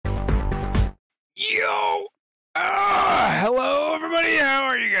Yo! Hello, everybody. How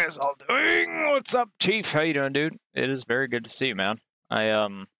are you guys all doing? What's up, Chief? How you doing, dude? It is very good to see you, man.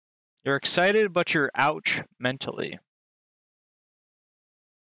 You're excited, but you're ouch mentally.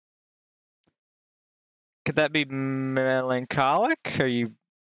 Could that be melancholic? Are you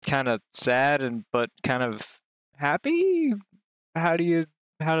kind of sad but kind of happy? How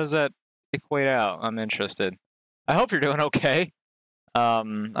does that equate out? I'm interested. I hope you're doing okay. I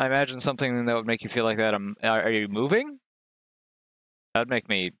imagine something that would make you feel like that. Are you moving? That'd make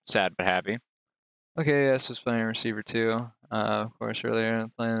me sad but happy. Okay, yes, was playing Receiver 2. Of course, earlier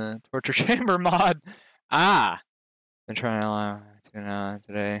playing the Torture Chamber mod. Ah! Been trying to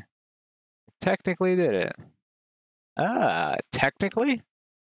today. Technically did it. Technically?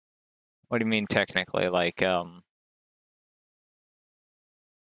 What do you mean technically? Like,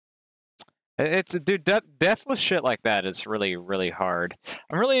 It's dude, deathless shit like that is really, really hard.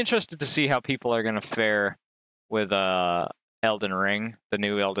 I'm really interested to see how people are gonna fare with Elden Ring, the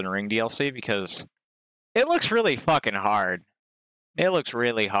new Elden Ring DLC, because it looks really fucking hard. It looks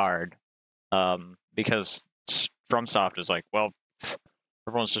really hard. Because FromSoft is like, well,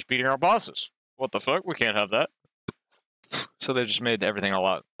 everyone's just beating our bosses. What the fuck? We can't have that. So they just made everything a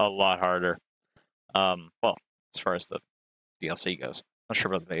lot harder. Well, as far as the DLC goes, not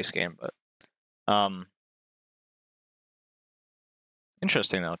sure about the base game, but.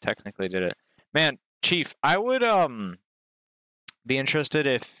 Interesting though. Technically did it, man. Chief, I would be interested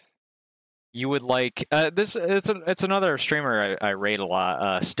if you would like this. It's another streamer I rate a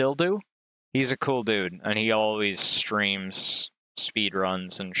lot. Still do. He's a cool dude, and he always streams speed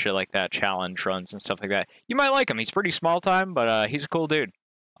runs and shit like that, challenge runs and stuff like that. You might like him. He's pretty small time, but he's a cool dude.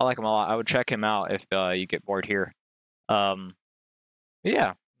 I like him a lot. I would check him out if you get bored here.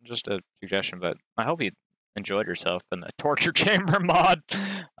 Yeah. Just a suggestion, but I hope you enjoyed yourself in the Torture Chamber mod.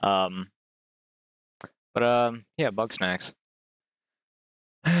 Yeah, Bugsnax.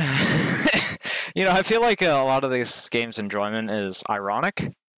 You know, I feel like a lot of this game's enjoyment is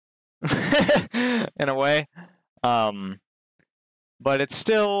ironic, in a way. But it's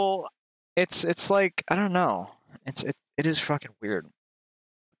still, it's like, I don't know. It is fucking weird.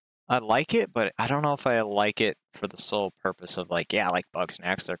 I like it, but I don't know if I like it for the sole purpose of like, yeah, I like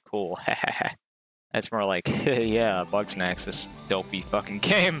Bugsnax, they're cool. It's more like, yeah, Bugsnax, this dopey fucking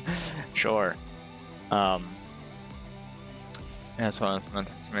game. Sure. That's what I was meant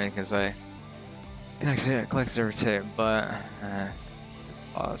to make, because I collect every tape, but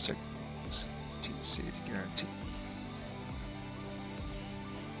pause GC to guarantee.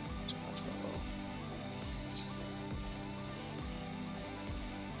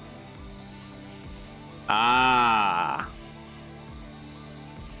 Ah.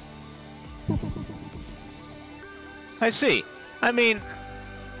 I see. I mean,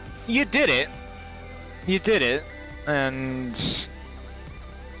 you did it. You did it, and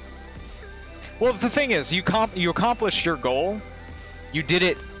well, the thing is, you accomplished your goal. You did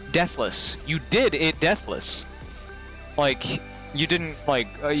it deathless. You did it deathless. Like you didn't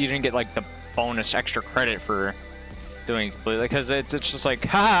get like the bonus extra credit for doing it completely, because it's just like,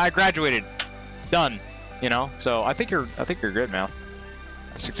 ha, I graduated, done. You know, so I think you're good, man.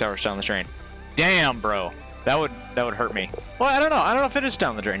 6 hours down the drain. Damn, bro, that would hurt me. Well, I don't know if it is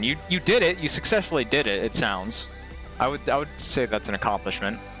down the drain. You did it. You successfully did it. It sounds. I would say that's an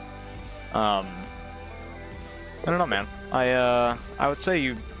accomplishment. I don't know, man. I would say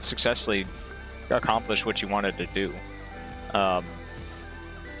you successfully accomplished what you wanted to do. You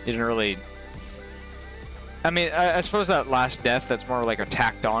didn't really. I mean, I suppose that last death, that's more like a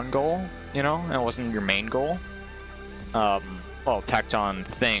tacked on goal. You know, and it wasn't your main goal. Well, tacked on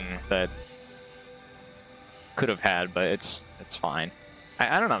thing that could have had, but it's fine.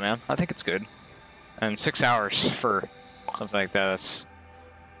 I don't know, man. I think it's good. And 6 hours for something like that,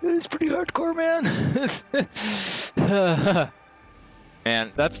 it's pretty hardcore, man.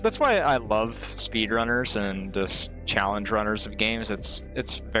 And that's why I love speedrunners and just challenge runners of games. It's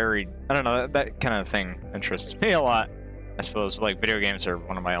very, I don't know, that kind of thing interests me a lot. I suppose, like, video games are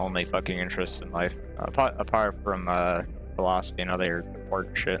one of my only fucking interests in life, apart from philosophy and other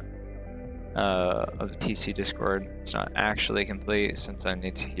important shit. Of the TC Discord, it's not actually complete since I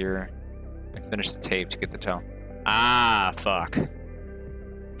need to hear and finish the tape to get the tone. Ah, fuck.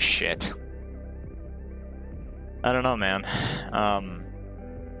 Shit. I don't know, man.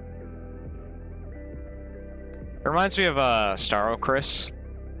 It reminds me of Starro Chris.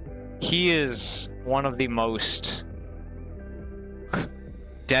 He is one of the most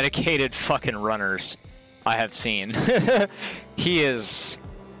dedicated fucking runners I have seen. He's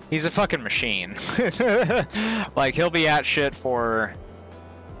a fucking machine. Like, he'll be at shit for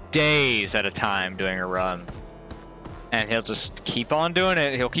days at a time doing a run. And he'll just keep on doing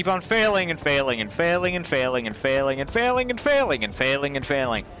it. He'll keep on failing and failing and failing and failing and failing and failing and failing and failing and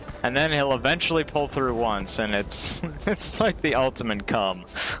failing. And then he'll eventually pull through once, and it's like the ultimate cum.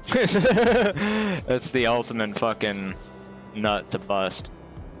 It's the ultimate fucking nut to bust.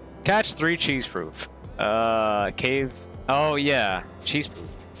 Catch 3 cheese-proof. Cave. Oh yeah,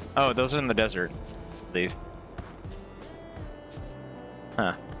 cheese-proof. Oh, those are in the desert, I believe.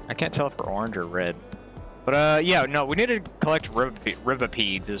 Huh. I can't tell if they're orange or red. But yeah, no, we need to collect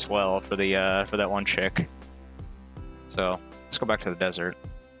ribipedes as well for the for that one chick. So let's go back to the desert.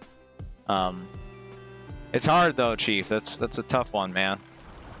 It's hard though, Chief. That's a tough one, man.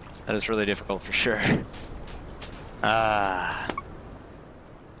 That is really difficult for sure.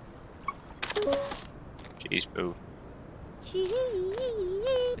 Cheese poof.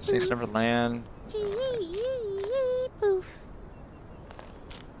 These things never land.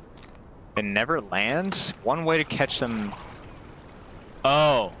 It never lands? One way to catch them...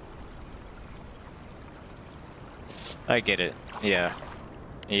 Oh. I get it. Yeah.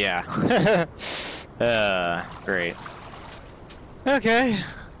 Yeah. Great. Okay.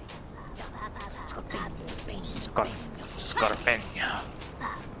 Scorpiño.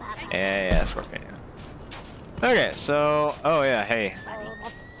 Yeah, Scorpiño. Okay, so... Oh yeah, hey.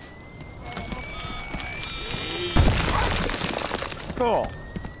 Cool.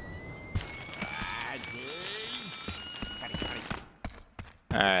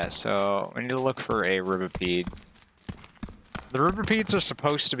 Alright, so we need to look for a ribipede. The ribipedes are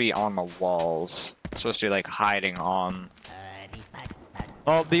supposed to be on the walls. Supposed to be like hiding on...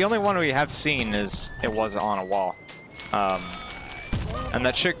 Well, the only one we have seen is it was on a wall. And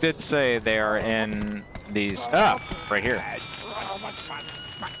that chick did say they are in these... Ah! Right here.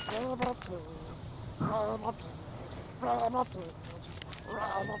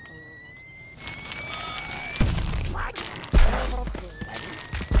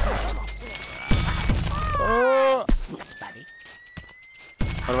 Oh.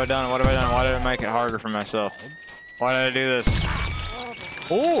 What have I done? What have I done? Why did I make it harder for myself? Why did I do this?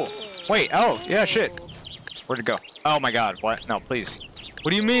 Oh! Wait, oh, yeah, shit. Where'd it go? Oh my god, what? No, please.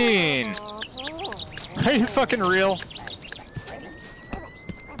 What do you mean? Are you fucking real?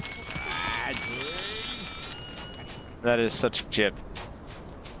 That is such a chip.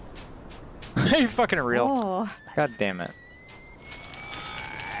 Are you fucking real? Oh. God damn it.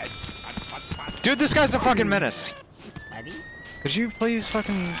 Dude, this guy's a fucking menace. Could you please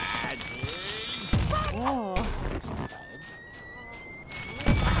fucking... Oh.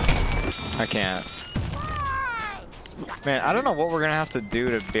 I can't. Man, I don't know what we're gonna have to do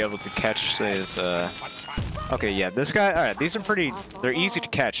to be able to catch this, Okay, yeah, this guy... Alright, these are pretty... They're easy to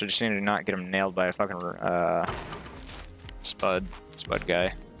catch. I just need to not get them nailed by a fucking, Spud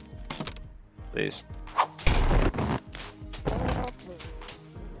guy. Please.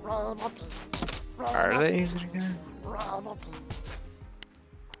 Are they easy to get?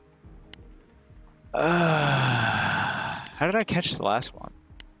 How did I catch the last one?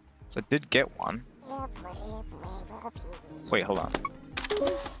 So I did get one. Wait, hold on.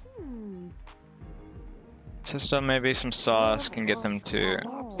 System, maybe some sauce can get them to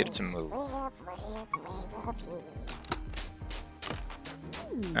get it to move.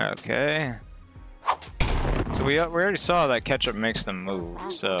 Okay. So we already saw that ketchup makes them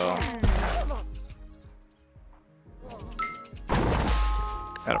move, so...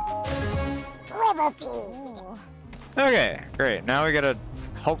 Got him. Okay, great. Now we gotta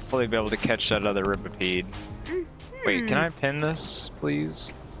hopefully be able to catch that other ribipede. Wait, can I pin this,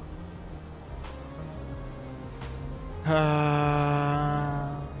 please?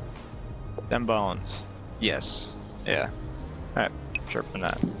 Them bones. Yes. Yeah. Alright, sure pin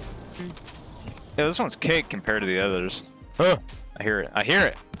that. Yeah, this one's cake compared to the others. Oh, I hear it. I hear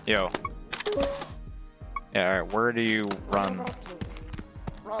it! Yo. Yeah, alright, where do you run?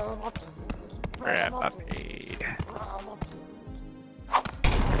 Ribipede.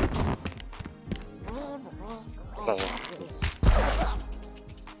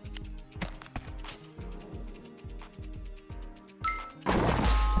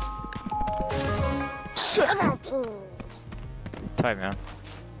 Tight, man.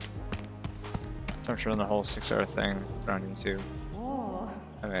 Don't run the whole 6-hour thing on YouTube. Oh.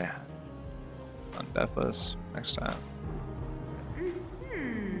 Okay. On Deathless next time.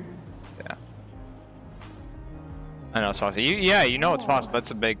 Yeah. I know it's possible. Yeah, you know it's possible.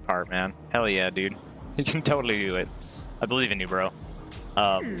 That's a big part, man. Hell yeah, dude. You can totally do it. I believe in you, bro.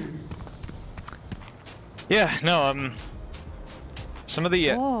 Yeah, no, some of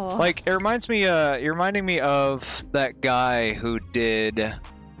the like it reminds me you're reminding me of that guy who did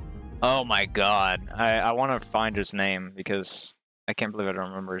Oh my god. I want to find his name because I can't believe I don't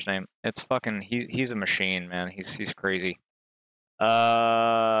remember his name. It's fucking he's a machine, man. He's crazy.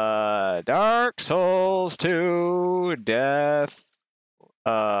 Dark Souls 2 Death.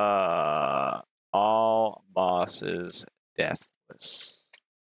 All bosses deathless.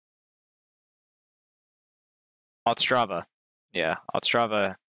 Ostrava. Yeah,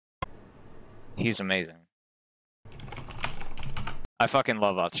 Ostrava. He's amazing. I fucking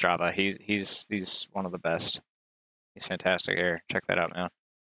love Ostrava. He's one of the best. He's fantastic. Here, check that out, man.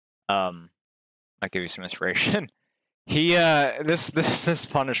 Might give you some inspiration. He this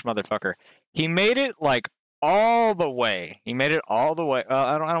punished motherfucker. He made it like all the way. He made it all the way.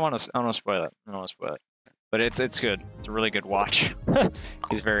 I don't want to spoil it. I don't want to spoil it. But it's good. It's a really good watch.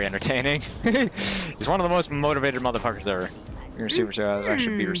 He's very entertaining. He's one of the most motivated motherfuckers ever. You're receiver 2. I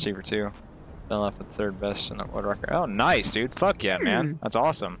should be receiver 2. Fell off at third best in the world record. Oh, nice, dude. Fuck yeah, man. That's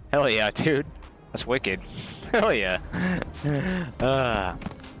awesome. Hell yeah, dude. That's wicked. Hell yeah.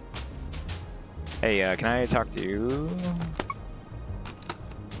 Hey, can I talk to you?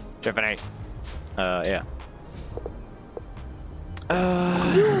 Tiffany. Yeah.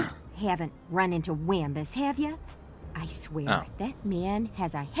 You haven't run into Wambus, have you? I swear, that man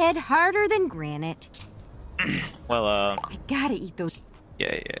has a head harder than granite. Well, I gotta eat those.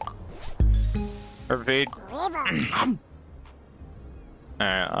 Yeah. Perfect. Alright,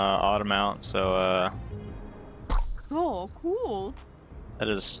 autumn out, so, So cool. that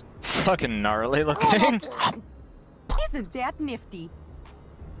is fucking gnarly looking. Isn't that nifty?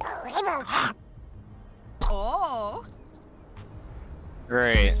 Oh.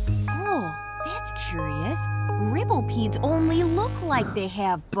 Great. Oh, that's curious. Ribblepedes only look like they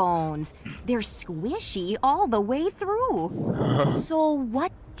have bones. They're squishy all the way through. So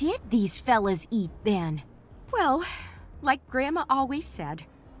what did these fellas eat then? Well, like Grandma always said,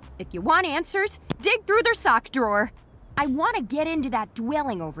 if you want answers, dig through their sock drawer. I want to get into that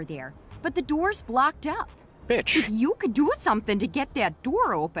dwelling over there, but the door's blocked up. Bitch. If you could do something to get that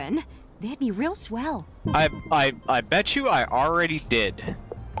door open, that'd be real swell. I bet you I already did.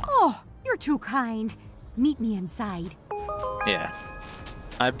 Oh, you're too kind. Meet me inside. Yeah.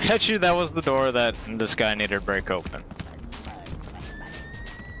 I bet you that was the door that this guy needed to break open.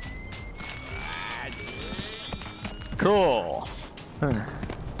 Cool.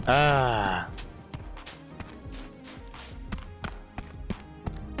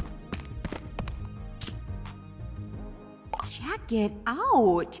 Check it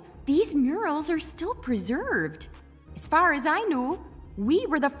out. These murals are still preserved. As far as I knew, we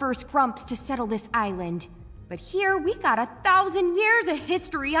were the first grumps to settle this island. But here we got 1,000 years of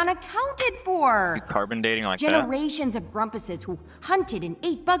history unaccounted for. Carbon dating like that? Generations of grumpuses who hunted and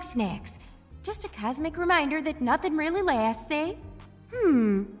ate Bugsnax. Just a cosmic reminder that nothing really lasts, eh?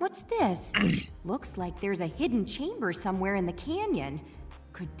 What's this? Looks like there's a hidden chamber somewhere in the canyon.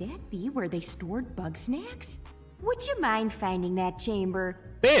 Could that be where they stored Bugsnax? Would you mind finding that chamber?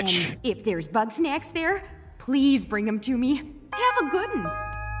 Bitch! And if there's Bugsnax there, please bring them to me. Have a good one.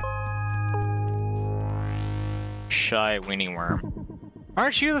 Shy weenie worm.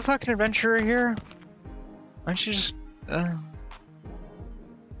 Aren't you the fucking adventurer here? Aren't you just,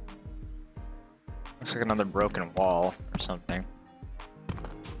 Looks like another broken wall or something.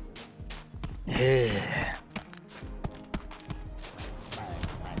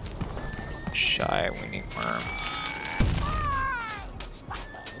 Shy weenie worm.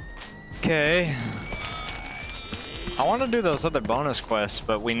 Okay. I want to do those other bonus quests,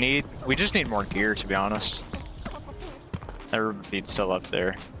 but we just need more gear, to be honest. That Ruby's still up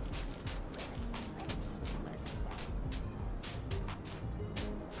there.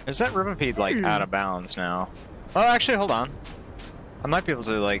 Is that Rubipede like out of bounds now? Oh, actually, hold on. I might be able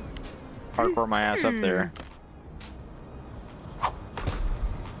to like parkour my ass up there.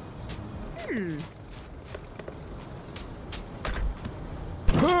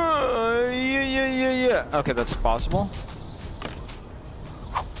 Yeah. Okay, that's possible.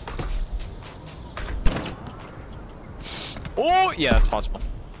 Oh, yeah, that's possible.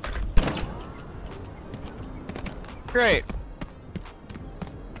 Great.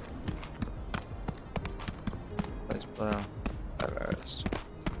 Let's play.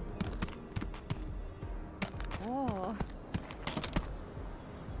 Oh.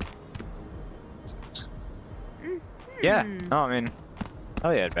 Yeah. No, I mean,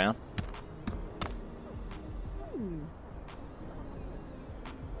 hell yeah, man.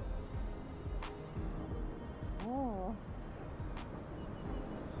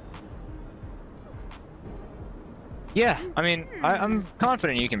 Yeah, I mean, I'm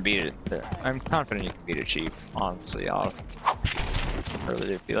confident you can beat it. I'm confident you can beat it, Chief. Honestly, I really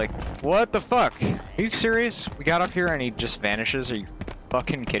do feel like... What the fuck? Are you serious? We got up here and he just vanishes? Are you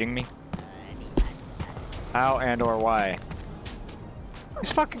fucking kidding me? How and or why?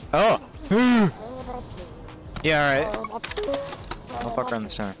 He's fucking... Oh! Yeah, alright. Motherfucker on the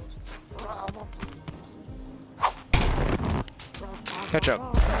center. Catch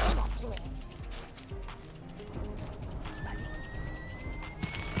up.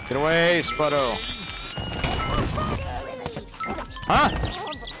 Get away, Spuddo. Huh?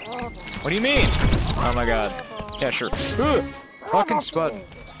 What do you mean? Oh my god. Yeah, sure. Ugh! Fucking Spud.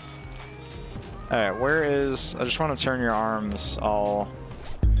 Alright, where is... I just want to turn your arms all...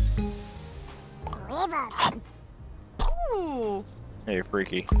 Hey,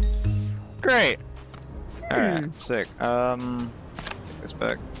 freaky. Great! Alright, sick. Take this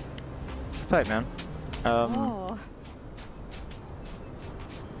back. Tight, man.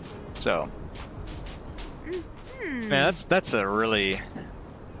 So. Man, that's a really...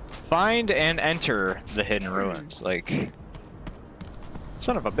 Find and enter the hidden ruins. Like...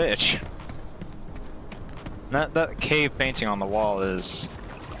 Son of a bitch. That cave painting on the wall is...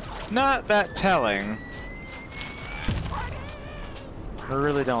 not that telling. I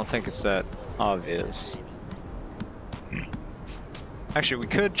really don't think it's that obvious. Actually, we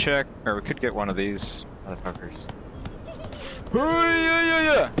could check, or we could get one of these motherfuckers.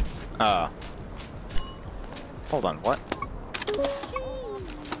 Hold on, what?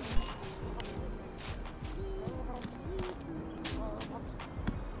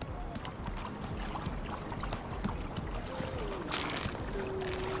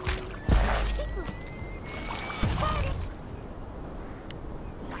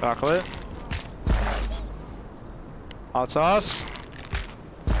 Chocolate. Hot sauce.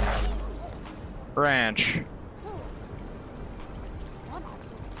 Ranch.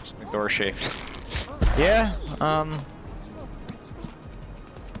 Just a door shaped. Yeah, I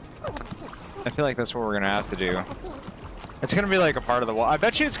feel like that's what we're gonna have to do. It's gonna be like a part of the wall. I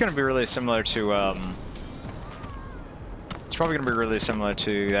bet you it's gonna be really similar to, it's probably gonna be really similar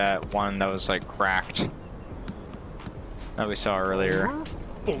to that one that was like cracked. That we saw earlier.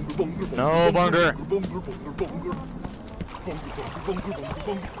 No, Bunger!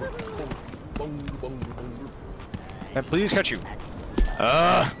 Can I please catch you?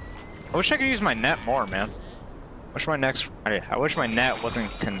 I wish I could use my net more, man. I wish my net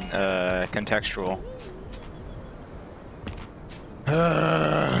wasn't contextual.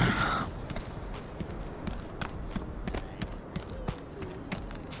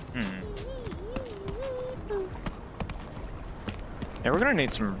 Yeah, we're gonna need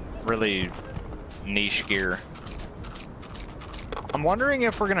some really niche gear. I'm wondering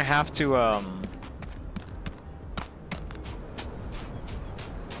if we're gonna have to,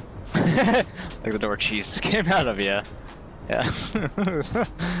 like the door cheese came out of you. Yeah.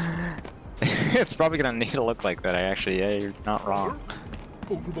 It's probably gonna need to look like that, actually. Yeah, you're not wrong.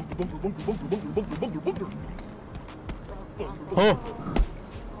 Oh!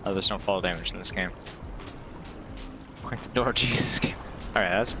 Oh, there's no fall damage in this game. Like the door cheese game.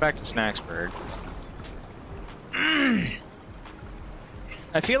 Alright, that's back to Snacksburg.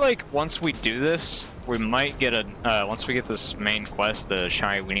 I feel like once we do this, we might get a, once we get this main quest, the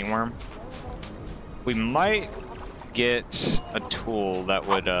Shiny Weenie Worm, we might get a tool that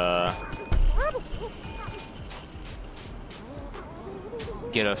would,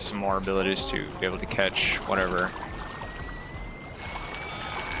 get us some more abilities to be able to catch whatever.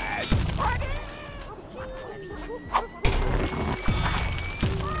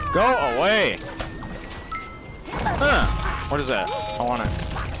 Go away! Huh. What is that? I want it.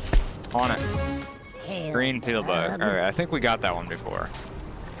 I want it. Green peel bug. Alright, I think we got that one before.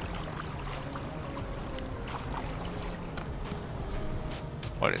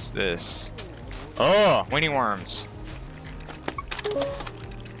 What is this? Oh! Weenie worms!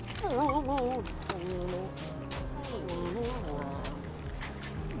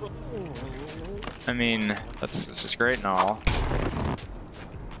 I mean, this is great and all.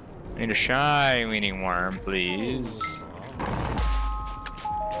 I need a shy weenie worm, please.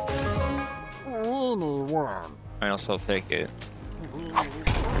 Weenie worm. I'll still take it.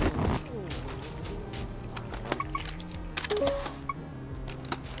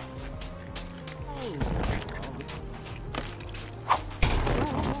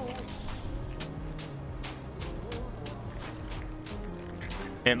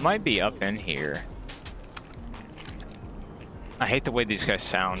 It might be up in here. I hate the way these guys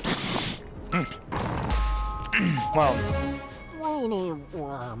sound. Well, Weenie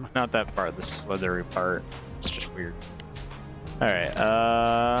worm. not that part, the slithery part. It's just weird. Alright,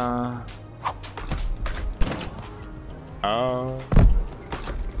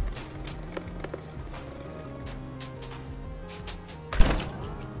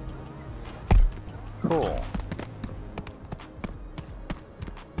 Cool.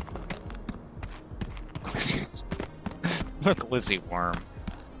 Look, Lizzie worm.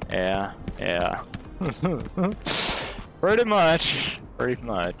 Yeah, yeah. Pretty much. Pretty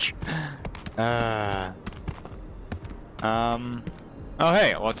much. Oh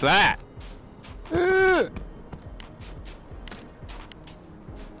hey, what's that?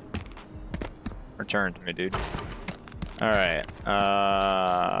 Return to me, dude. Alright,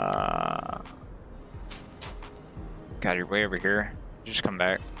 God, you're way over here. Just come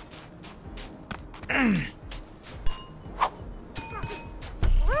back.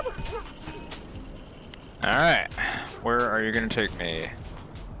 Alright, where are you gonna take me?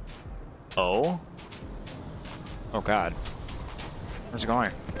 Oh? Oh god. Where's it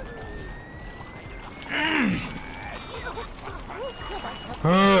going?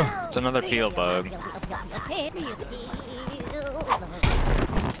 It's another peel bug.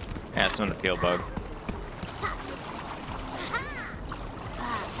 Yeah, it's another peel bug.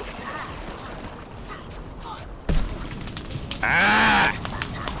 Ah!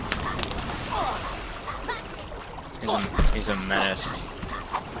 He's a menace.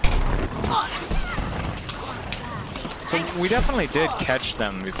 So we definitely did catch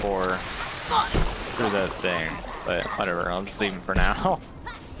them before through that thing, but whatever, I'll just leave him for now.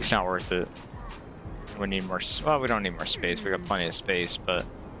 It's not worth it. We need more, well, we don't need more space, we got plenty of space, but...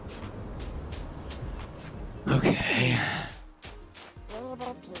 Okay.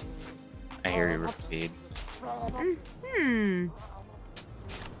 I hear you repeat.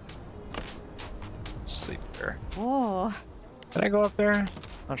 Sleep there. Oh. Did I go up there?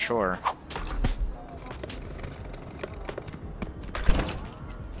 Not sure.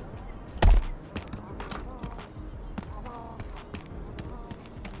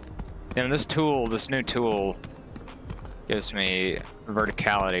 And this tool, this new tool, gives me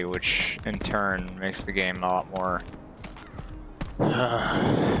verticality, which in turn makes the game a lot more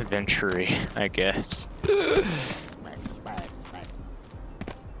adventure-y, I guess.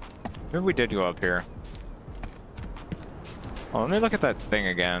 Maybe we did go up here. Well, let me look at that thing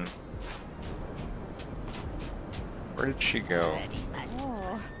again. Where did she go?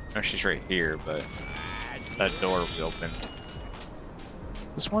 No, she's right here, but that door will be open.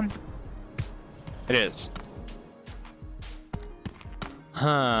 This one? It is.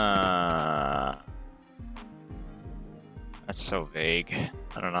 Huh. That's so vague.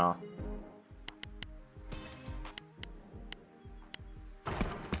 I don't know.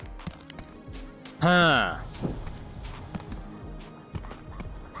 Huh.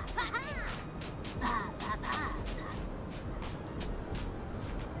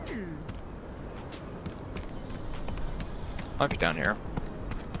 I'll be down here.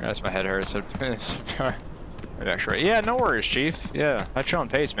 That's my head hurts. Actually, yeah, no worries, Chief. Yeah, at your own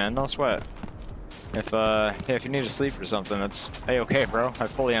pace, man. No sweat. If yeah, if you need to sleep or something, that's a-okay, bro. I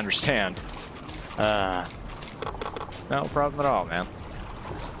fully understand. No problem at all, man.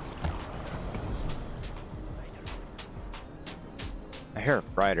 I hear a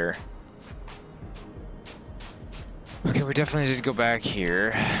brighter. Okay, we definitely need to go back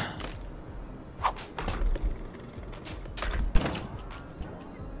here.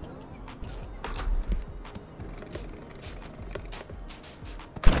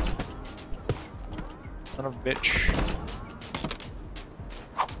 Son of a bitch.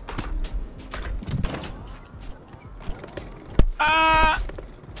 Ah!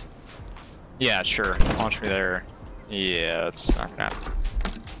 Yeah, sure. Launch me there. Yeah, that's not gonna happen.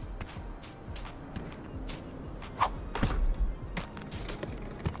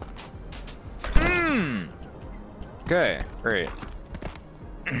 Okay, great.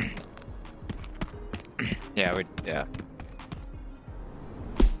 Yeah.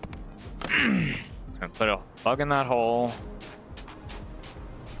 Gonna put a bug in that hole.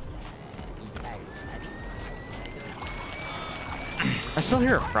 I still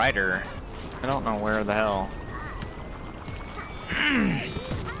hear a fighter. I don't know where the hell.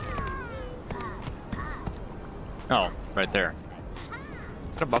 Oh, right there.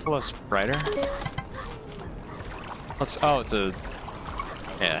 Is that a buffalo spider? Oh, it's a...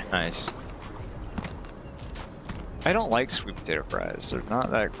 Yeah, nice. I don't like sweet potato fries. They're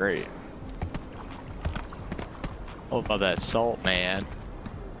not that great. All about that salt, man.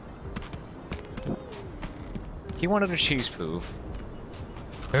 He wanted a cheese poof.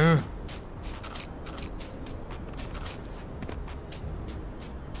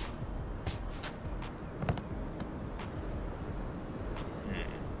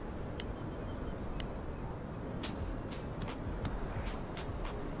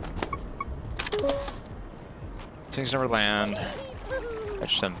 Things never land.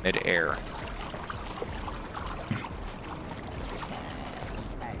 Catch them mid-air.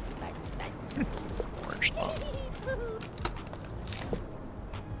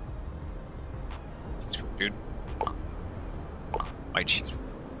 dude. White cheese.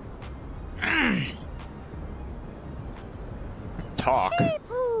 Talk.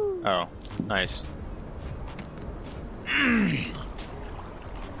 Oh, nice.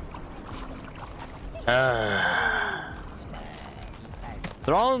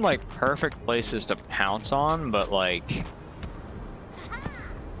 They're all in like perfect places to pounce on, but like.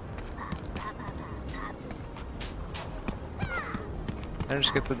 Can I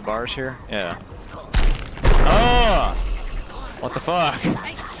just get through the bars here? Yeah. Oh! What the fuck?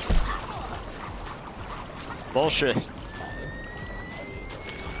 Bullshit.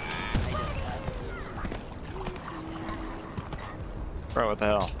 Bro, what the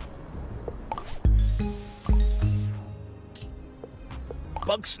hell?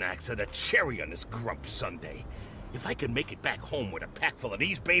 Bugsnax and a cherry on this grump Sunday. If I can make it back home with a pack full of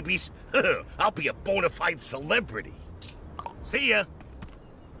these babies, I'll be a bona fide celebrity. See ya.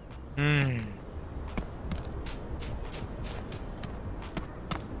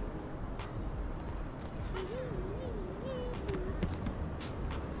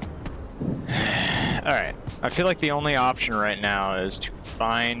 Alright. I feel like the only option right now is to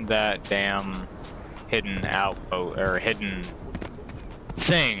find that damn hidden outpost, or hidden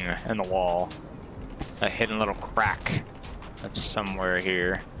thing in the wall. A hidden little crack that's somewhere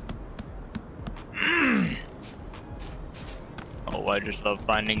here. Oh, I just love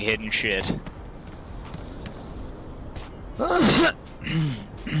finding hidden shit.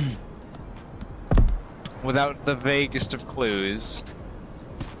 Without the vaguest of clues.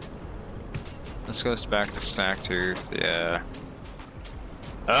 This goes back to Snacktooth, yeah.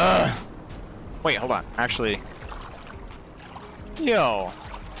 Wait, hold on. Actually, yo,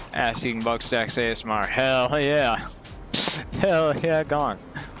 ass-eating Bugsnax ASMR. Hell yeah. Hell yeah, gone.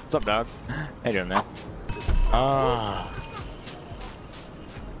 What's up, dog? How you doing, man?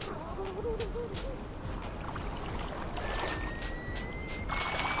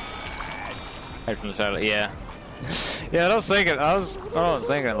 Right from the side, yeah. Yeah, I was thinking, I was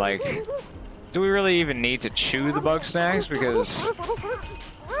thinking, like, do we really even need to chew the Bugsnax? Because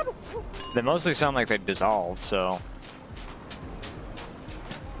they mostly sound like they dissolve, so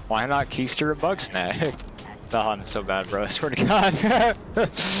why not keister a Bugsnax? Oh, I'm so bad, bro. I swear to God.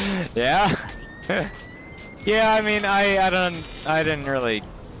 Yeah. Yeah, I mean, I didn't really.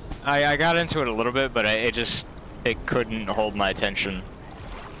 I got into it a little bit, but it couldn't hold my attention.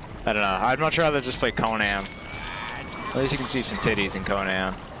 I don't know. I'd much rather just play Conan. At least you can see some titties in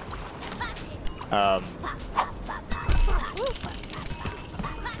Conan.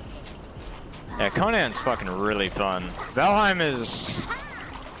 Yeah, Conan's fucking really fun. Valheim is.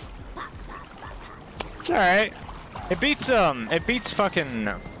 It's alright. It beats fucking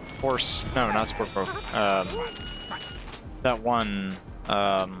Force. No, not Sport Pro. That one.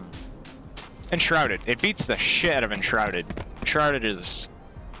 Enshrouded. It beats the shit out of Enshrouded. Enshrouded is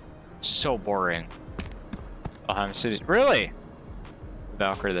so boring. Valheim City. Really?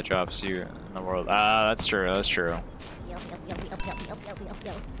 Valkyrie that drops you in the world. Ah, that's true. That's true.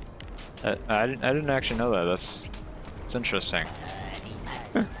 I didn't actually know that. That's interesting.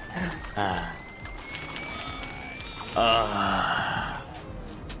 Oh,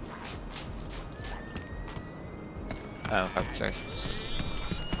 fuck's sake.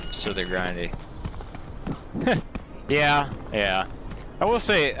 So they're grindy. Yeah. I will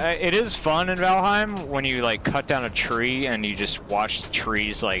say, it is fun in Valheim when you, like, cut down a tree and you just watch the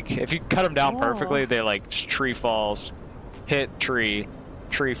trees, like, if you cut them down perfectly, they, like, just tree falls, hit tree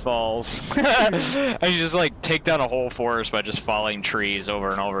falls, and you just, like, take down a whole forest by just falling trees over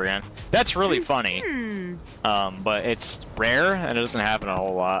and over again. That's really funny, but it's rare, and it doesn't happen a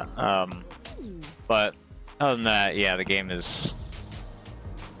whole lot, but other than that, yeah, the game is,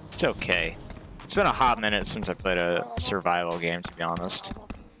 it's okay. It's been a hot minute since I played a survival game, to be honest.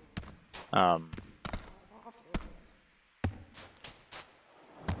 I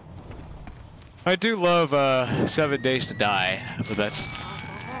do love 7 Days to Die, but that's a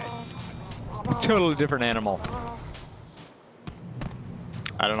totally different animal.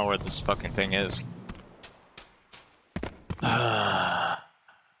 I don't know where this fucking thing is. Is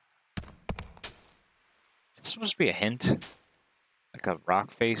this supposed to be a hint? Like a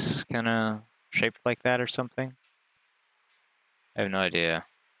rock face kind of shaped like that or something? I have no idea.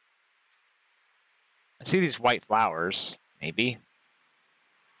 I see these white flowers, maybe.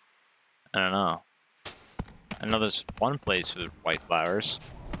 I don't know. I know there's one place with white flowers.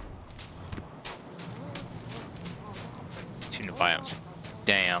 2 new biomes.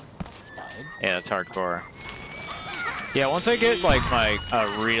 Damn. Yeah, that's hardcore. Yeah, once I get like a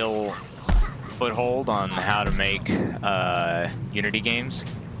real foothold on how to make Unity games,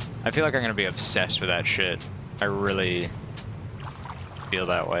 I feel like I'm gonna be obsessed with that shit. I really feel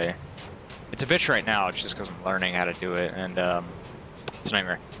that way. It's a bitch right now, it's just because I'm learning how to do it, and it's a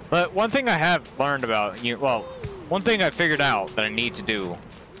nightmare. But one thing I have learned about one thing I figured out that I need to do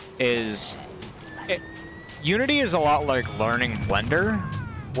is Unity is a lot like learning Blender,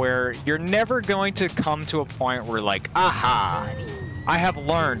 where you're never going to come to a point where like, aha, I have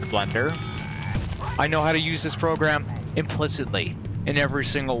learned Blender. I know how to use this program implicitly in every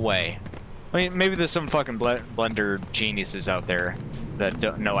single way. I mean, maybe there's some fucking Blender geniuses out there that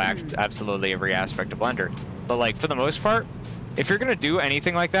don't know absolutely every aspect of Blender. But like, for the most part, if you're gonna do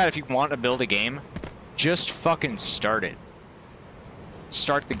anything like that, if you want to build a game, just fucking start it.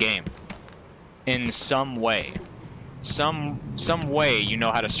 Start the game. In some way. Some way you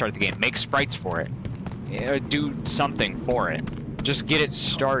know how to start the game. Make sprites for it. Do something for it. Just get it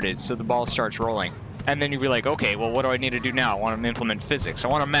started so the ball starts rolling. And then you'll be like, okay, well, what do I need to do now? I want to implement physics. I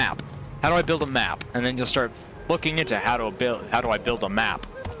want a map. How do I build a map? And then you'll start looking into how do I build a map?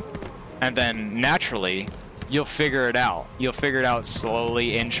 And then naturally, you'll figure it out. You'll figure it out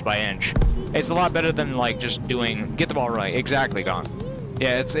slowly, inch by inch. It's a lot better than like just doing, get the ball right. Exactly, gone.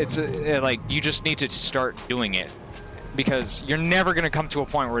 Yeah, it's like, you just need to start doing it. Because you're never going to come to a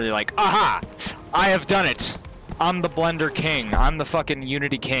point where you're like, aha, I have done it. I'm the Blender king. I'm the fucking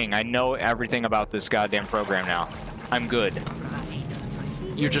Unity king. I know everything about this goddamn program now. I'm good.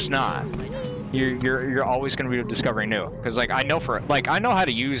 You're just not. You're always going to be discovering new. Because like I know how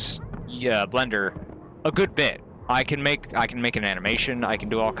to use Blender a good bit. I can make an animation. I can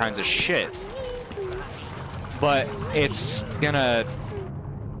do all kinds of shit. But it's gonna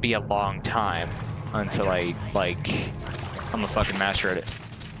be a long time until I'm a fucking master at it.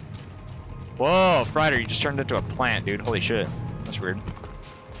 Whoa, Frider, you just turned into a plant, dude. Holy shit. That's weird.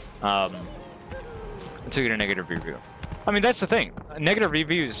 Until you get a negative review. I mean, that's the thing. Negative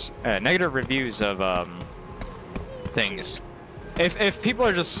reviews of things. If people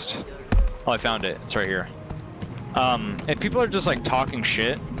are just, oh, I found it. It's right here. If people are just like talking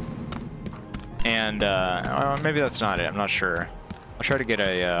shit, and maybe that's not it. I'm not sure. I'll try to get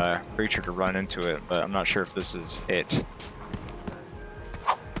a creature to run into it, but I'm not sure if this is it.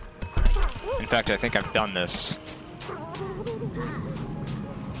 In fact, I think I've done this.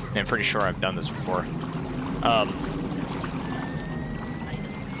 I'm pretty sure I've done this before.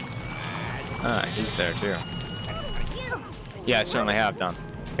 He's there too. Yeah, I certainly have done.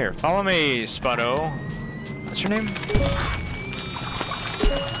 Here, follow me, Spuddo. What's your name?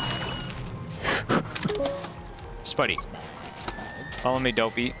 Spuddy. Follow me,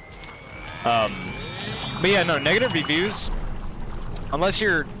 Dopey. But yeah, no, negative reviews. Unless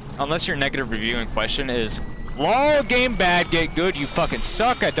your negative review in question is LOL, game bad, get good, you fucking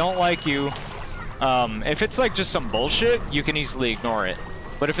suck, I don't like you. If it's like just some bullshit, you can easily ignore it.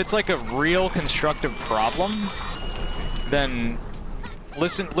 But if it's like a real constructive problem, then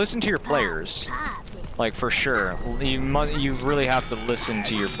listen to your players. Like for sure, you really have to listen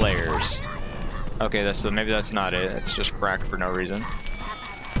to your players. Okay, maybe that's not it. It's just cracked for no reason.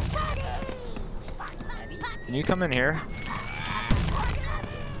 Can you come in here?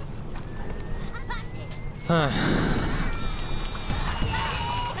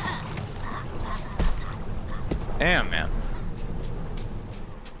 Damn, man.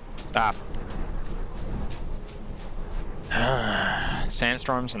 Stop.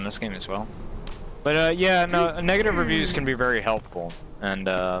 Sandstorms in this game as well. But yeah, no, negative reviews can be very helpful, and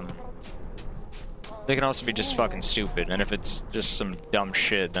they can also be just fucking stupid. And if it's just some dumb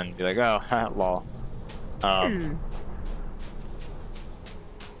shit, then be like, oh, ha, lol.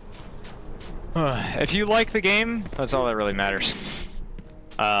 If you like the game, that's all that really matters.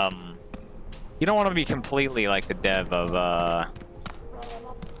 You don't want to be completely like the dev of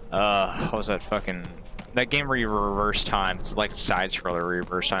what was that fucking that game where you reverse time? It's like a side scroller where you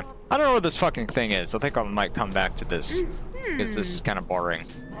reverse time. I don't know what this fucking thing is. I think I might come back to this because this is kind of boring.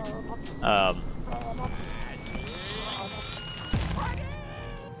 But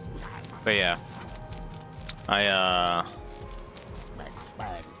yeah,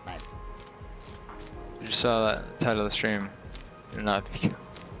 you just saw that title of the stream. Do not be.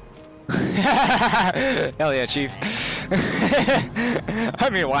 Hell yeah, Chief. I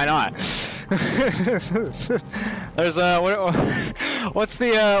mean, why not? There's what's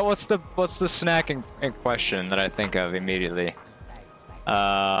the snack in question that I think of immediately?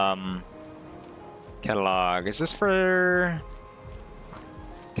 Catalog. Is this for?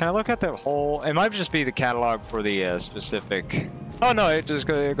 Can I look at the whole? It might just be the catalog for the specific. Oh no, it just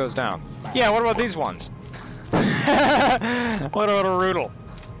it goes down. Yeah. What about these ones? What about a Roodle?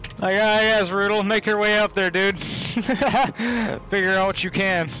 Like, I guess, Roodle, make your way up there, dude. Figure out what you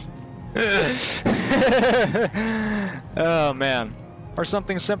can. Oh man. Or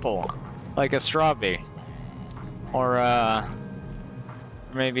something simple, like a strawberry. Or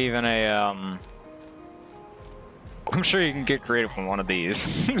maybe even a I'm sure you can get creative with one of these.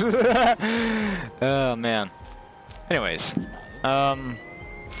 Oh man. Anyways, the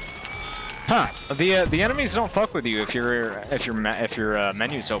enemies don't fuck with you if your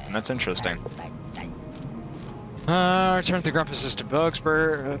menu's open. That's interesting. Return the Grumpus to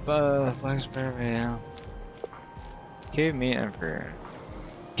Bugsnax, yeah. Give me Emperor.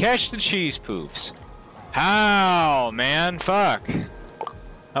 Catch the cheese poofs. How, man? Fuck.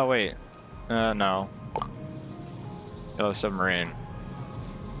 Oh wait. No. Yellow submarine.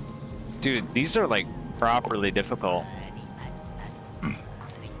 Dude, these are like properly difficult.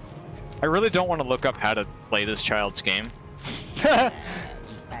 I really don't want to look up how to play this child's game.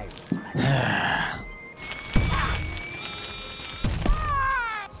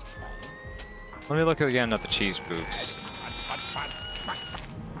 Let me look again at the cheese poofs.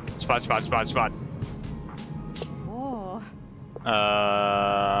 Spot, spot, spot, spot. Oh.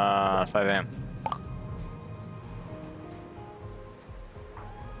 5 a.m.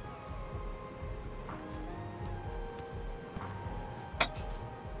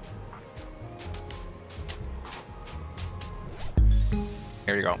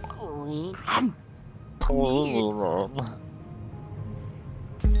 Here you go.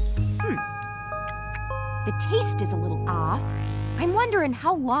 The taste is a little off. I'm wondering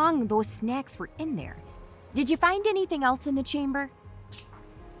how long those snacks were in there. Did you find anything else in the chamber?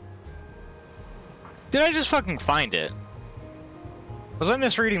 Did I just fucking find it? Was I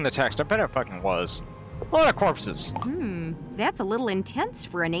misreading the text? I bet I fucking was. A lot of corpses. That's a little intense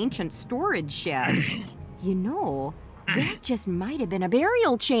for an ancient storage shed. You know, that just might have been a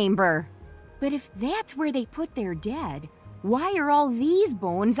burial chamber. But if that's where they put their dead, why are all these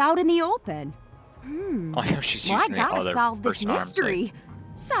bones out in the open? I know she's Well, I using the gotta other solve this person arms, mystery.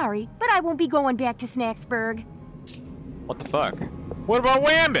 Sorry, but I won't be going back to Snaxburg. What the fuck? What about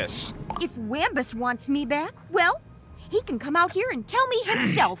Wambus? If Wambus wants me back, well, he can come out here and tell me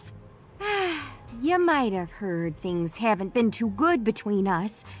himself. You might have heard things haven't been too good between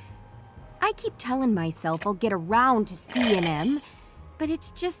us. I keep telling myself I'll get around to seeing him, but it's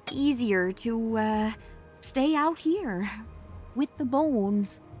just easier to, stay out here with the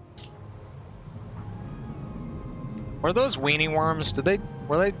bones. Were those weenie worms?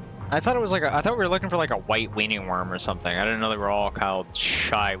 Were they? I thought it was like I thought we were looking for like a white weenie worm or something. I didn't know they were all called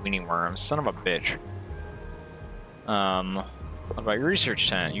shy weenie worms. Son of a bitch. What about your research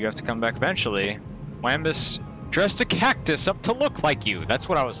tent? You have to come back eventually. Wambus dressed a cactus up to look like you. That's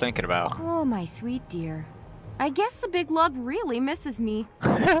what I was thinking about. Oh, my sweet dear. I guess the big love really misses me.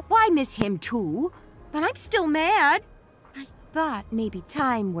 Well, I miss him too, but I'm still mad. I thought maybe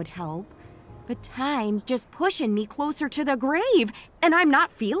time would help. But time's just pushing me closer to the grave, and I'm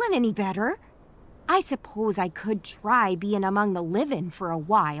not feeling any better. I suppose I could try being among the living for a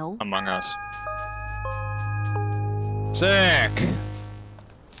while. Among Us. Sick!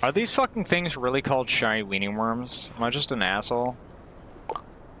 Are these fucking things really called shiny weenie worms? Am I just an asshole?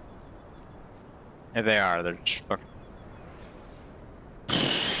 Yeah, they are. They're just fucking...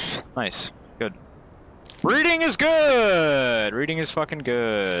 Nice. Good. Reading is good! Reading is fucking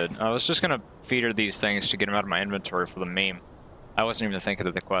good. I was just gonna feed her these things to get them out of my inventory for the meme. I wasn't even thinking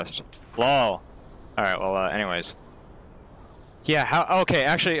of the quest. Lol. Alright, well, anyways. Yeah, okay,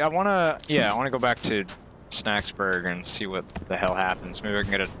 actually, I wanna go back to Snaxburg and see what the hell happens. Maybe I can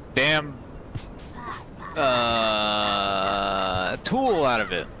get a damn... tool out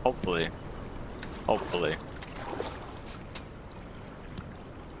of it. Hopefully. Hopefully.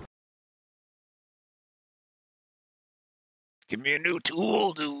 Give me a new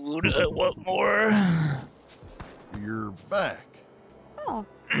tool, dude. What more? You're back. Oh,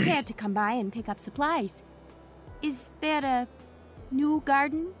 I had to come by and pick up supplies. Is that a new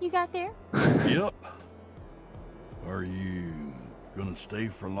garden you got there? Yep. Are you gonna stay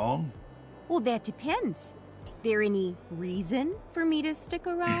for long? Well, that depends. There any reason for me to stick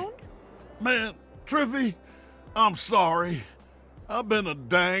around? Man, Triffy, I'm sorry. I've been a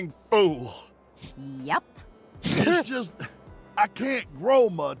dang fool. Yep. It's just, I can't grow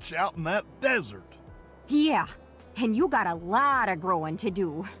much out in that desert. Yeah, and you got a lot of growing to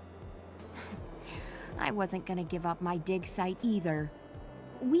do. I wasn't gonna give up my dig site either.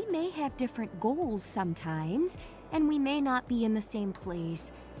 We may have different goals sometimes, and we may not be in the same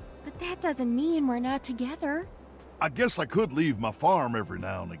place, but that doesn't mean we're not together. I guess I could leave my farm every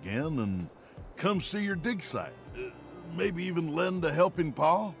now and again and come see your dig site. Maybe even lend a helping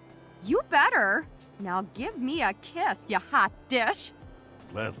paw? You better. Now give me a kiss, you hot dish.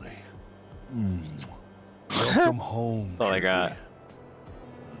 Gladly. Welcome home. That's all I got. I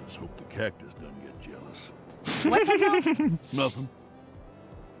just hope the cactus doesn't get jealous. What's the Nothing.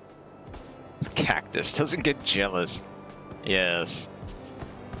 Cactus doesn't get jealous. Yes.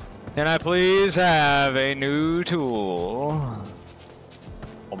 Can I please have a new tool?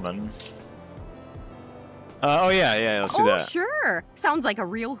 Woman. Oh yeah, let's do Oh, that. sure. Sounds like a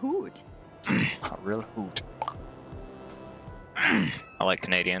real hoot. A real hoot. I like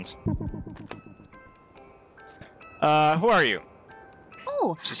Canadians. Who are you?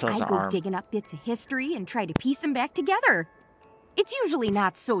 Oh, She still has I an go arm. digging up bits of history and try to piece them back together. It's usually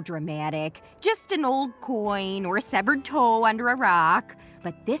not so dramatic, just an old coin or a severed toe under a rock.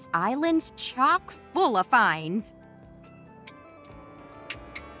 But this island's chock full of finds.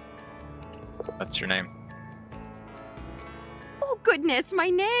 What's your name? Oh, goodness, my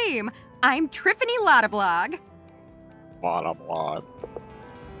name. I'm Triffany Lottablog. Blah, blah.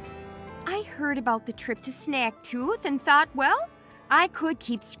 I heard about the trip to Snacktooth and thought, well, I could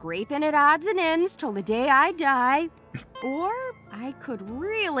keep scraping at odds and ends till the day I die. Or I could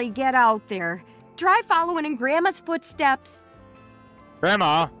really get out there. Try following in Grandma's footsteps.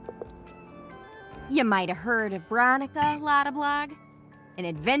 Grandma! You might have heard of Bronica Lottablog, an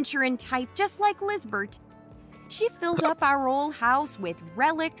adventuring type just like Lisbert. She filled up our old house with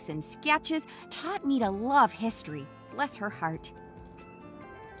relics and sketches, taught me to love history. Bless her heart.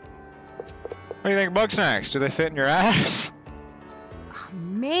 What do you think of Bugsnax? Do they fit in your ass?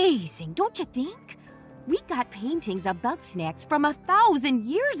 Amazing, don't you think? We got paintings of Bugsnax from 1,000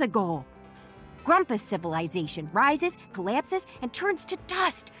 years ago. Grumpus civilization rises, collapses, and turns to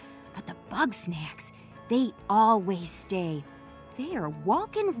dust. But the Bugsnax, they always stay. They are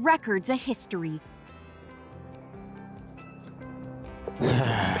walking records of history.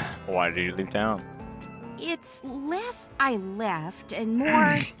 Why did you leave town? It's less I left and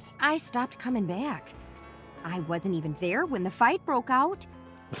more I stopped coming back. I wasn't even there when the fight broke out.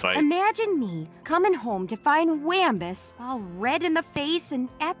 The fight? Imagine me coming home to find Wambus all red in the face and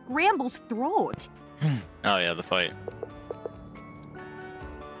at Gramble's throat. Oh yeah, the fight.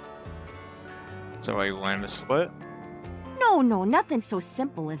 So why you wanted to split? No, nothing so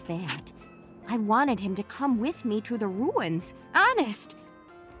simple as that. I wanted him to come with me to the ruins, honest.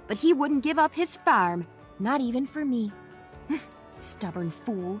 But he wouldn't give up his farm, not even for me. Stubborn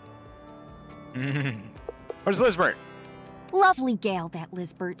fool. Where's Lisbert? Lovely gal, that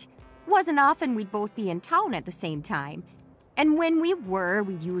Lisbert. Wasn't often we'd both be in town at the same time. And when we were,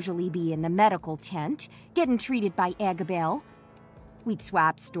 we'd usually be in the medical tent, getting treated by Agabel. We'd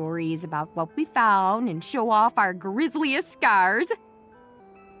swap stories about what we found and show off our grisliest scars.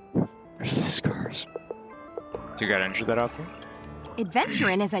 Where's the scars? Do you got injured that often?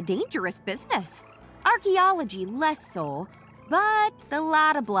 Adventuring is a dangerous business. Archaeology less so, but the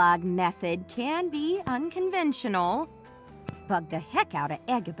Lottablog method can be unconventional. Bugged the heck out of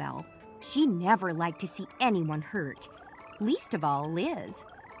Agabel. She never liked to see anyone hurt. Least of all Liz.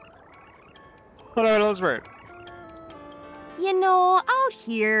 Hello, Lisbert. You know, out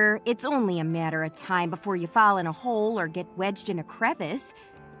here, it's only a matter of time before you fall in a hole or get wedged in a crevice.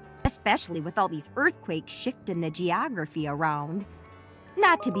 Especially with all these earthquakes shifting the geography around.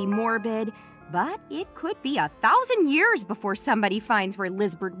 Not to be morbid, but it could be 1,000 years before somebody finds where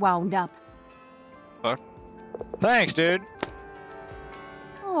Lisbert wound up. Fuck. Thanks, dude.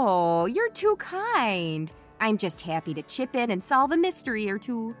 Oh, you're too kind. I'm just happy to chip in and solve a mystery or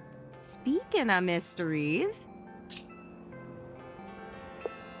two. Speaking of mysteries...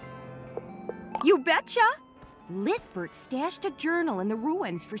 You betcha! Lisbert stashed a journal in the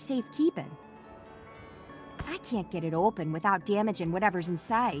ruins for safekeeping. I can't get it open without damaging whatever's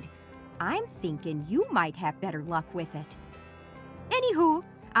inside. I'm thinking you might have better luck with it. Anywho,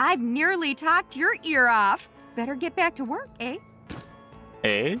 I've nearly talked your ear off. Better get back to work, eh?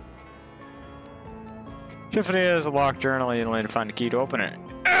 Hey? Tiffany has a locked journal. You need to find a key to open it.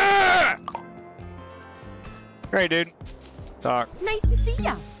 Ah! Great, dude. Talk. Nice to see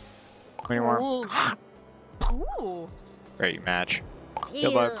ya. Anymore? Ooh. Great match.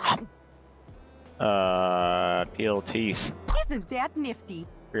 Good luck. Peel teeth. Isn't that nifty?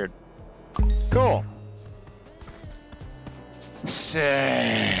 Weird. Cool. Sick.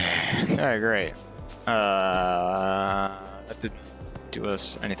 Alright, great. That didn't do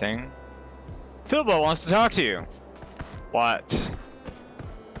us anything. Philbo wants to talk to you. What?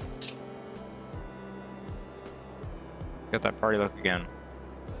 Got that party look again.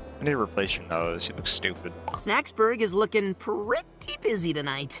 I need to replace your nose. You look stupid. Snacksburg is looking pretty busy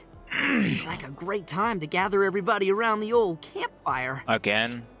tonight. Seems like a great time to gather everybody around the old campfire.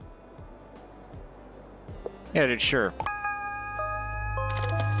 Again? Yeah, dude, sure.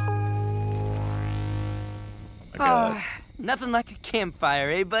 god. Nothing like a campfire,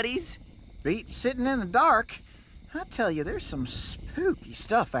 eh, buddies? Beats sitting in the dark. I tell you, there's some spooky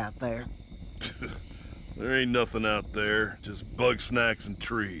stuff out there. There ain't nothing out there, just Bugsnax and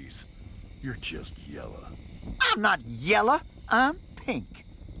trees. You're just yellow. I'm not yellow, I'm pink.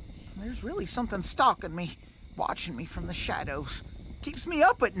 There's really something stalking me, watching me from the shadows. Keeps me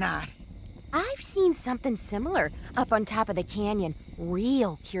up at night. I've seen something similar up on top of the canyon.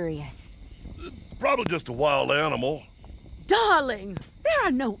 Real curious. Probably just a wild animal. Darling, there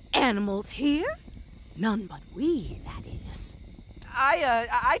are no animals here. None but we, that is.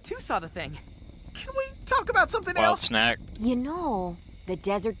 I too saw the thing. Can we talk about something Wild else? snack. You know, the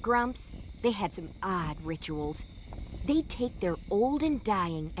desert grumps, they had some odd rituals. They'd take their old and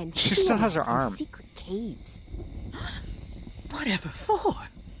dying and She still has her in arm. secret caves. Whatever for?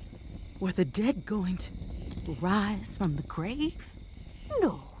 Were the dead going to rise from the grave?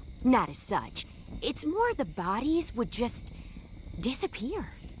 No, not as such. It's more the bodies would just disappear.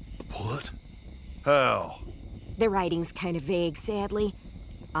 What? How? The writing's kind of vague, sadly.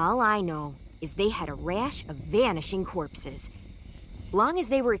 All I know is they had a rash of vanishing corpses. Long as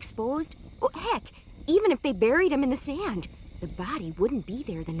they were exposed, well, heck, even if they buried them in the sand, the body wouldn't be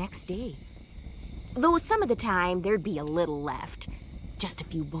there the next day. Though some of the time, there'd be a little left. Just a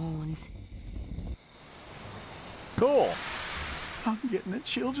few bones. Cool. I'm getting a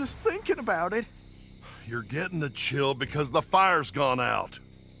chill just thinking about it. You're getting a chill because the fire's gone out.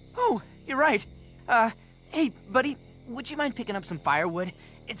 Oh, you're right. Hey, buddy, would you mind picking up some firewood?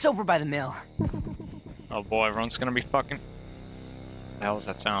 It's over by the mill. Oh boy, everyone's gonna be fucking... The hell is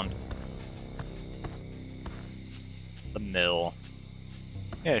that sound? The mill.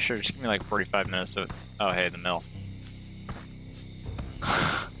 Yeah, sure, just give me like 45 minutes to... Oh, hey, the mill.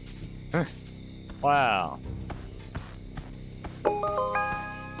 Wow.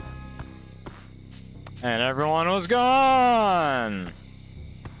 And everyone was gone!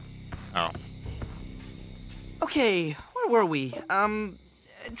 Oh. Okay, where were we?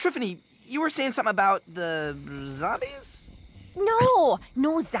 Triffany, you were saying something about the zombies? No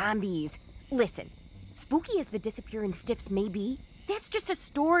zombies. Listen, spooky as the disappearing stiffs may be, that's just a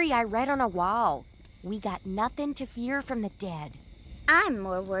story I read on a wall. We got nothing to fear from the dead. I'm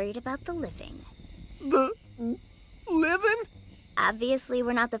more worried about the living. The living? Obviously,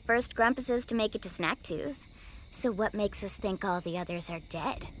 we're not the first Grumpuses to make it to Snacktooth. So what makes us think all the others are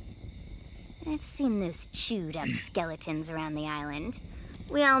dead? I've seen those chewed-up skeletons around the island.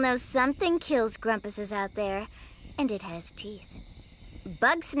 We all know something kills Grumpuses out there, and it has teeth.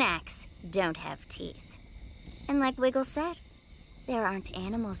 Bugsnax don't have teeth. And like Wiggle said, there aren't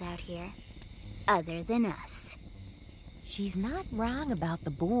animals out here other than us. She's not wrong about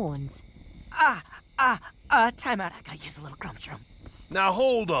the bones. Time out. I gotta use a little grump shroom. Now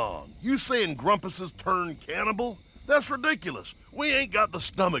hold on. You saying Grumpuses turn cannibal? That's ridiculous. We ain't got the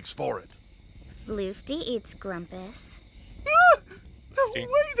stomachs for it. Floofty eats Grumpus. No way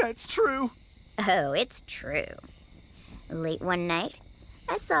that's true. Oh, it's true. Late one night,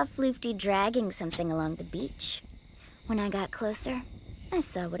 I saw Floofty dragging something along the beach. When I got closer, I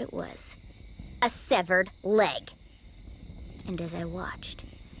saw what it was. A severed leg. And as I watched,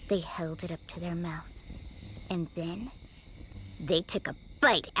 they held it up to their mouth. And then, they took a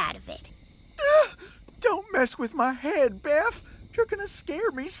bite out of it. Don't mess with my head, Beth. You're gonna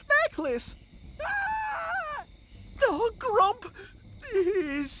scare me snackless. Oh, Grump.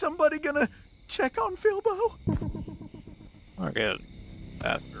 Is somebody gonna check on Philbo? Okay,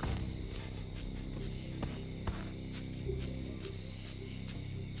 bathroom.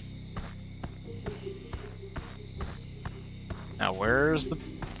 Now, where's the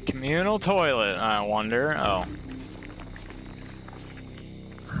communal toilet, I wonder? Oh.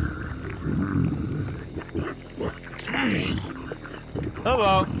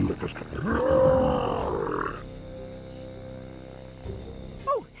 Hello.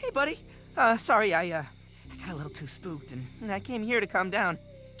 Oh, hey, buddy. Sorry, I got a little too spooked, and I came here to calm down.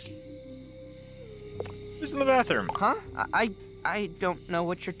 Who's in the bathroom? Huh? I don't know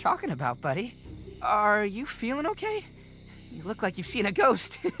what you're talking about, buddy. Are you feeling okay? You look like you've seen a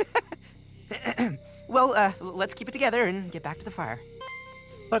ghost. Well, let's keep it together and get back to the fire.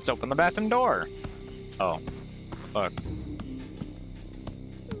 Let's open the bathroom door. Oh. Fuck.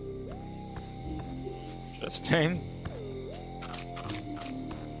 Interesting.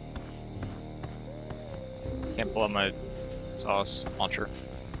 Can't blow my sauce launcher.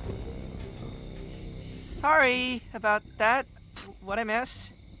 Sorry about that. What I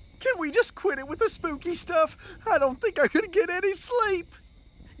miss? Can we just quit it with the spooky stuff? I don't think I could get any sleep.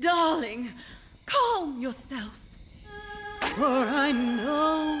 Darling, calm yourself. For I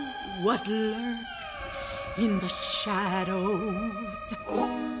know what lurks in the shadows.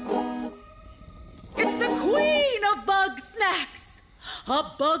 It's the queen of Bugsnax! A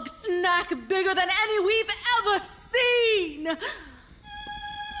Bugsnax bigger than any we've ever seen!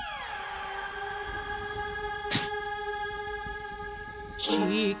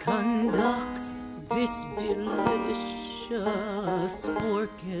 She conducts this delicious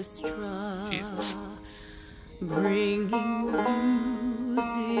orchestra, Jesus. bringing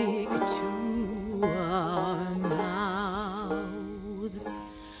music to our mouths.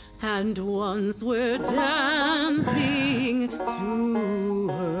 And once we're dancing to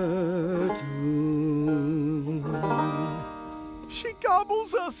her tune. She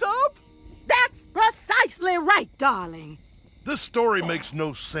gobbles us up? That's precisely right, darling. This story makes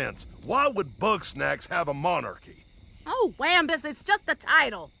no sense. Why would Bugsnax have a monarchy? Oh, Wambus, it's just a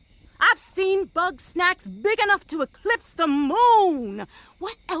title. I've seen Bugsnax big enough to eclipse the moon.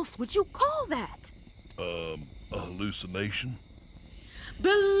 What else would you call that? A hallucination?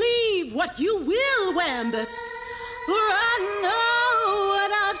 Believe what you will, Wambus, for I know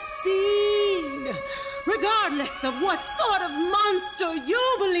what I've seen. Regardless of what sort of monster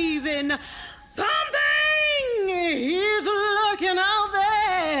you believe in, something is lurking out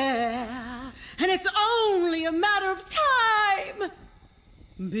there. And it's only a matter of time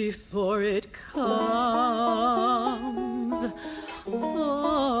before it comes for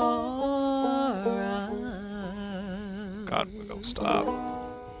us. God will stop.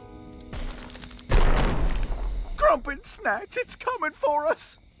 Grumpin' Snacks, it's coming for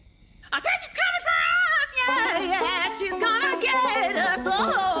us. I said she's coming for us! Yeah, she's gonna get us!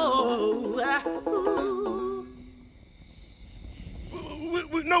 Oh!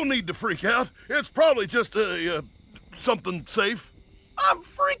 No need to freak out. It's probably just something safe. I'm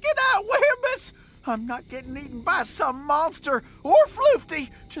freaking out, Wambus! I'm not getting eaten by some monster or Floofty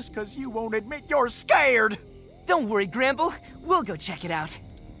just because you won't admit you're scared. Don't worry, Gramble. We'll go check it out.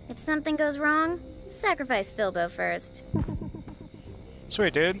 If something goes wrong, sacrifice Filbo first.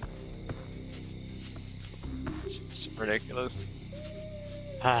 Sweet, dude. It's ridiculous.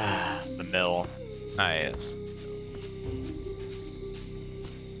 Ah, the mill. Ah, yes.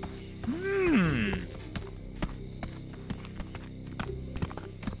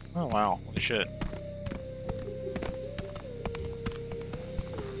 Oh, wow. Holy shit.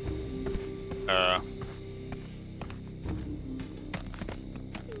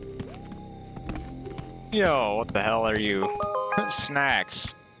 Yo, what the hell are you?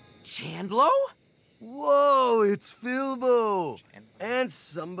 Snacks. Chandlo? Whoa, it's Filbo. And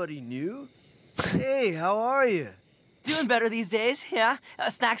somebody new? Hey, how are you? Doing better these days, yeah.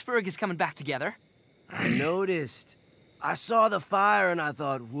 Snacksburg is coming back together. I noticed. I saw the fire and I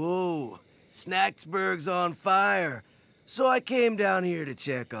thought, whoa, Snacksburg's on fire. So I came down here to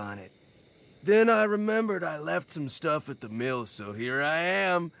check on it. Then I remembered I left some stuff at the mill, so here I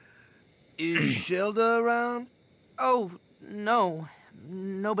am. Is Shelda around? Oh, no.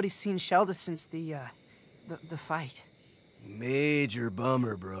 Nobody's seen Shelda since the fight. Major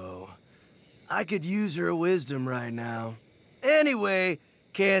bummer, bro. I could use her wisdom right now. Anyway,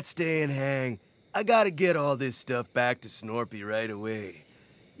 can't stay and hang. I gotta get all this stuff back to Snorpy right away.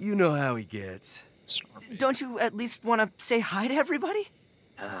 You know how he gets. Don't you at least want to say hi to everybody?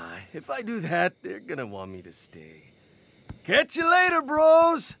 If I do that, they're gonna want me to stay. Catch you later,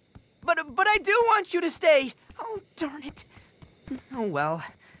 bros! But I do want you to stay. Oh, darn it. Oh, well.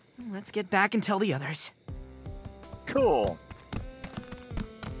 Let's get back and tell the others. Cool.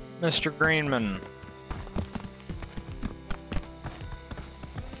 Mr. Greenman.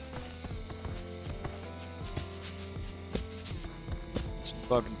 Some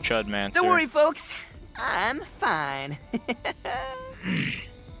fucking chud man. Don't worry, folks. I'm fine.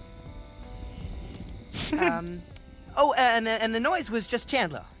 And the noise was just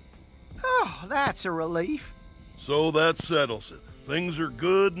Chandler. Oh, that's a relief. So that settles it. Things are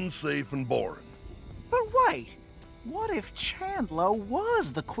good and safe and boring. But wait, what if Chandlo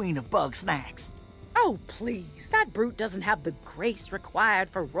was the queen of Bugsnax? Oh, please. That brute doesn't have the grace required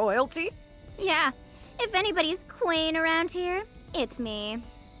for royalty. Yeah, if anybody's queen around here, it's me.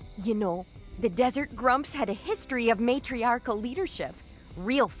 You know, the Desert Grumps had a history of matriarchal leadership.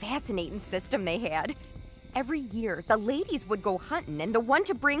 Real fascinating system they had. Every year, the ladies would go hunting, and the one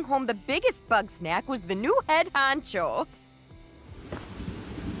to bring home the biggest Bugsnax was the new head honcho.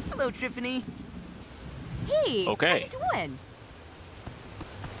 Hello, Tiffany. Hey, okay. how you doing?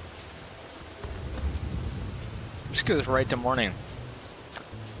 Just goes right to morning.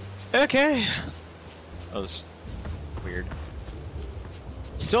 Okay. That was weird.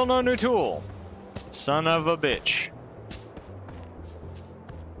 Still no new tool. Son of a bitch.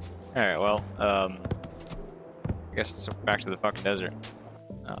 Alright, well, I guess it's back to the fucking desert.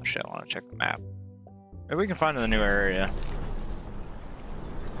 Oh shit, I want to check the map. Maybe we can find the new area.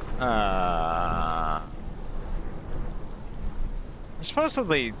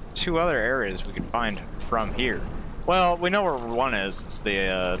 Supposedly 2 other areas we can find from here. Well, we know where one is. It's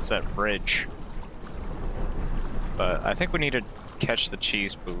the it's that bridge. But I think we need to catch the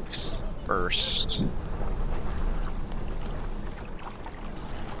cheese poofs first.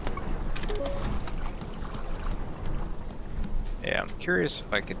 Yeah, I'm curious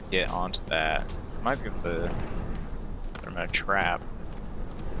if I could get onto that. Might be able to put them in a trap.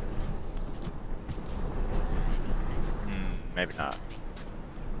 Maybe not.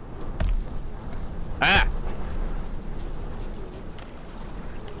 Ah!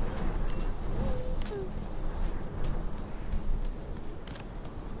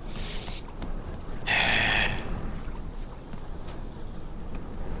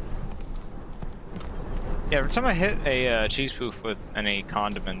 Yeah, every time I hit a cheese poof with any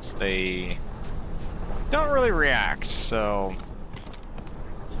condiments, they don't really react, so...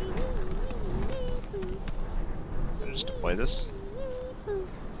 Just deploy this.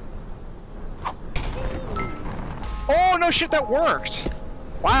 Oh, no shit, that worked!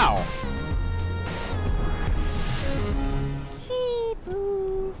 Wow!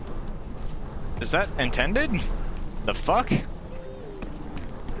 Is that intended? The fuck? You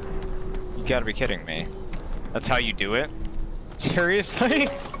gotta be kidding me. That's how you do it? Seriously?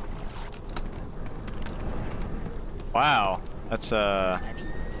 Wow, that's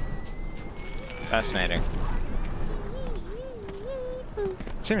fascinating.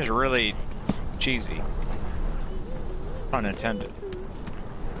 Seems really cheesy. Pun intended.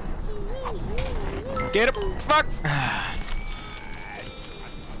 Get him! Fuck! I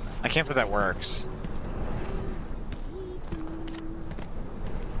can't believe that works.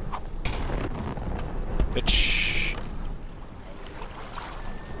 Bitch.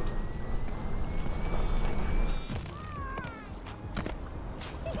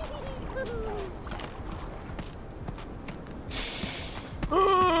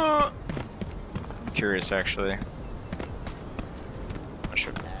 I'm curious, actually. Not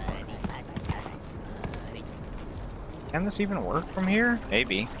sure. Can this even work from here?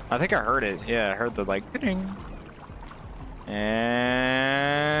 Maybe. I think I heard it. Yeah, I heard the like ding. And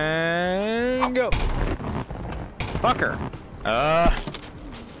go. Fucker.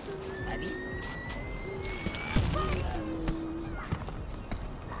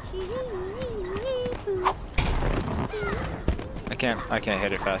 I can't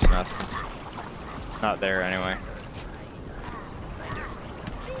hit it fast enough. Not there anyway.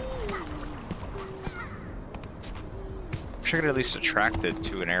 Wish I could at least attract it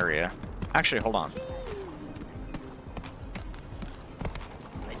to an area. Actually, hold on.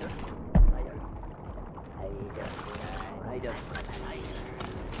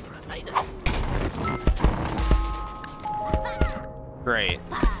 Great.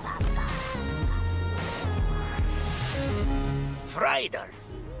 Frieder.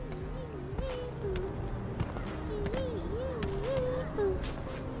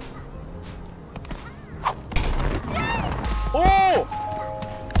 Oh!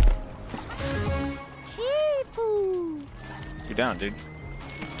 You're down, dude.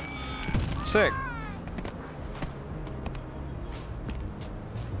 Sick.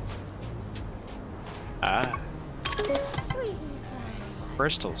 Ah.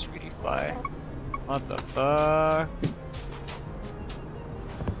 Bristol, sweetie fly. What the fuck?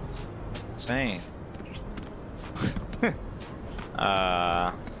 Insane.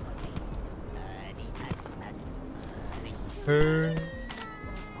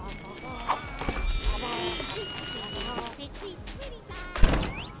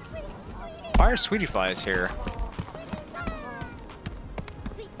 Why are sweetie flies here?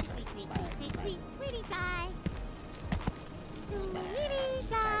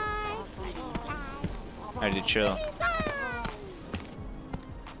 I did chill.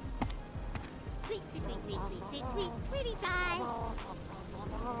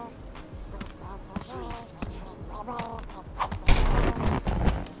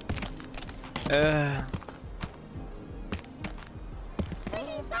 Yeah,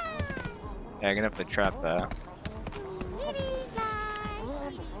 I can definitely trap that.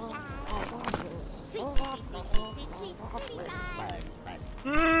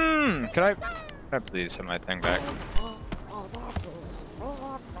 Can I please have my thing back?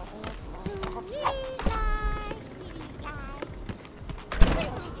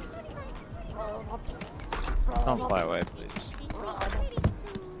 Don't fly away, please.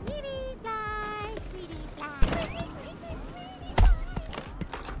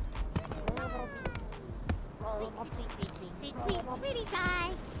 Sweetie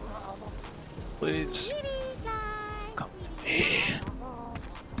pie. Please. Come to me.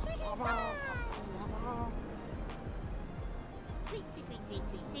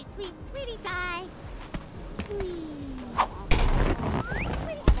 Sweetie pie.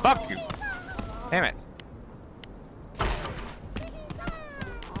 Fuck you. Damn it.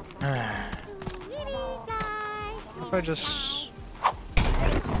 What if I just...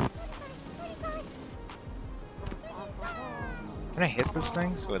 Can I hit this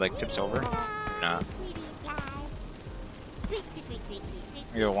thing so it like tips over? Nah. I'll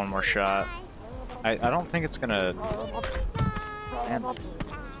give it one more shot. I don't think it's gonna... Man.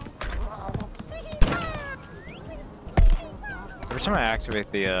 Every time I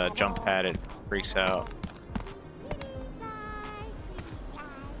activate the jump pad, it freaks out.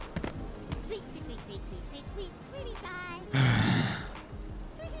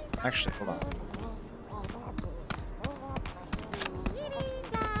 Actually, hold on.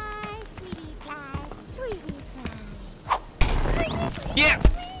 Yeah!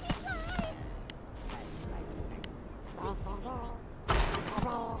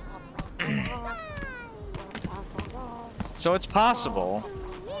 So it's possible.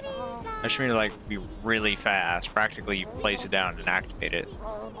 I just mean to like be really fast. Practically you place it down and activate it.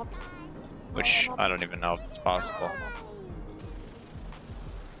 Which I don't even know if it's possible.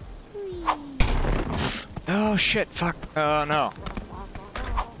 Oh shit, fuck. Oh no.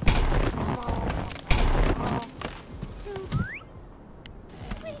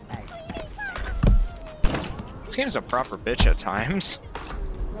 This game's a proper bitch at times.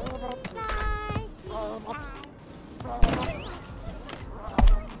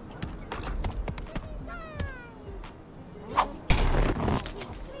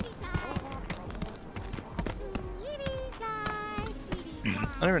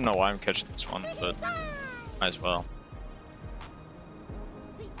 I don't even know why I'm catching this one, but might as well.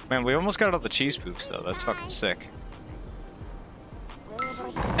 Man, we almost got all the cheese poofs though. That's fucking sick.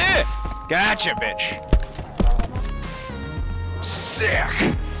 Eh! Gotcha, bitch.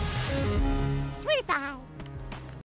 Sick.